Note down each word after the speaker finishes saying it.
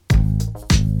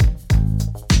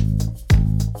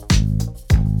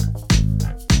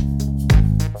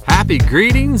Happy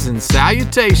greetings and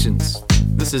salutations.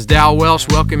 This is Dal Welsh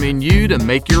welcoming you to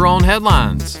Make Your Own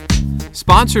Headlines.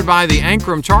 Sponsored by the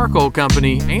Ankrum Charcoal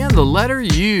Company and the letter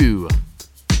U.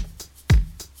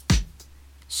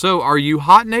 So, are you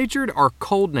hot-natured or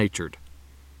cold-natured?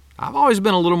 I've always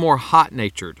been a little more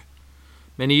hot-natured.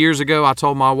 Many years ago, I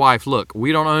told my wife, look,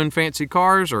 we don't own fancy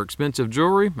cars or expensive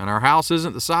jewelry, and our house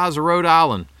isn't the size of Rhode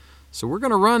Island, so we're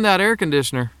going to run that air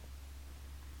conditioner.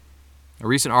 A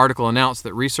recent article announced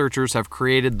that researchers have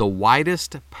created the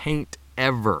whitest paint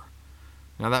ever.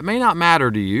 Now, that may not matter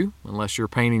to you, unless you're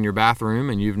painting your bathroom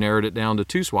and you've narrowed it down to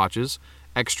 2 swatches,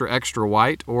 extra, extra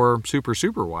white or super,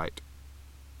 super white.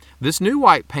 This new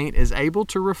white paint is able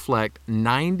to reflect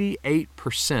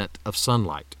 98% of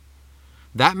sunlight.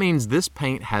 That means this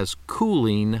paint has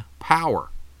cooling power.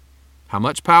 How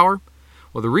much power?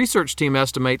 Well, the research team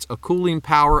estimates a cooling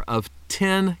power of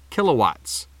 10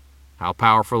 kilowatts. How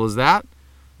powerful is that?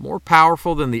 More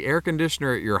powerful than the air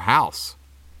conditioner at your house.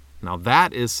 Now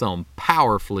that is some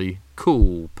powerfully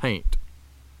cool paint.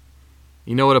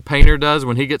 You know what a painter does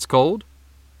when he gets cold?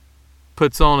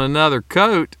 Puts on another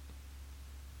coat.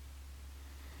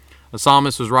 A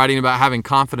psalmist was writing about having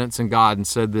confidence in God and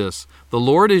said this, "The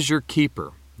Lord is your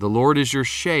keeper. The Lord is your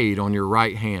shade on your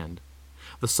right hand.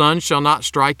 The sun shall not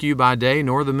strike you by day,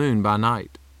 nor the moon by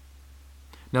night."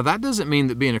 Now, that doesn't mean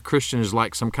that being a Christian is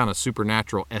like some kind of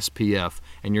supernatural SPF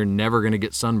and you're never going to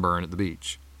get sunburn at the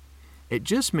beach. It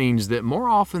just means that more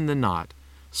often than not,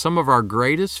 some of our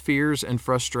greatest fears and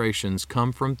frustrations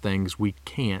come from things we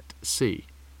can't see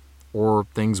or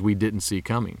things we didn't see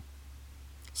coming.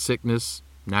 Sickness,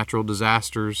 natural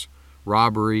disasters,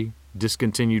 robbery,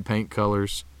 discontinued paint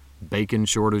colors, bacon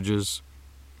shortages.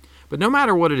 But no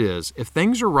matter what it is, if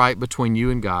things are right between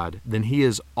you and God, then He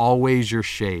is always your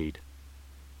shade.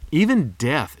 Even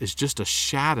death is just a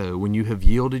shadow when you have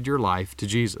yielded your life to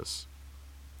Jesus.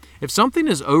 If something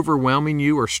is overwhelming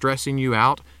you or stressing you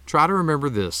out, try to remember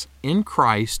this. In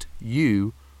Christ,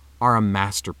 you are a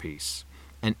masterpiece,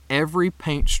 and every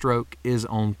paint stroke is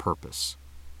on purpose.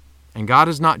 And God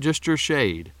is not just your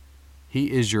shade, He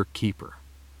is your keeper.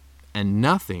 And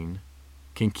nothing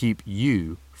can keep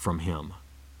you from Him.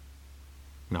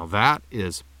 Now that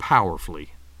is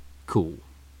powerfully cool.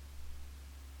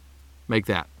 Make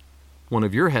that one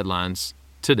of your headlines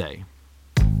today.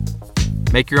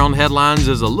 Make Your Own Headlines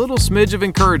is a little smidge of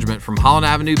encouragement from Holland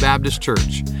Avenue Baptist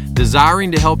Church, desiring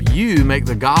to help you make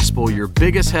the gospel your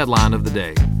biggest headline of the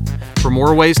day. For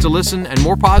more ways to listen and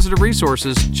more positive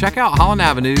resources, check out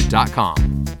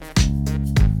hollandavenue.com.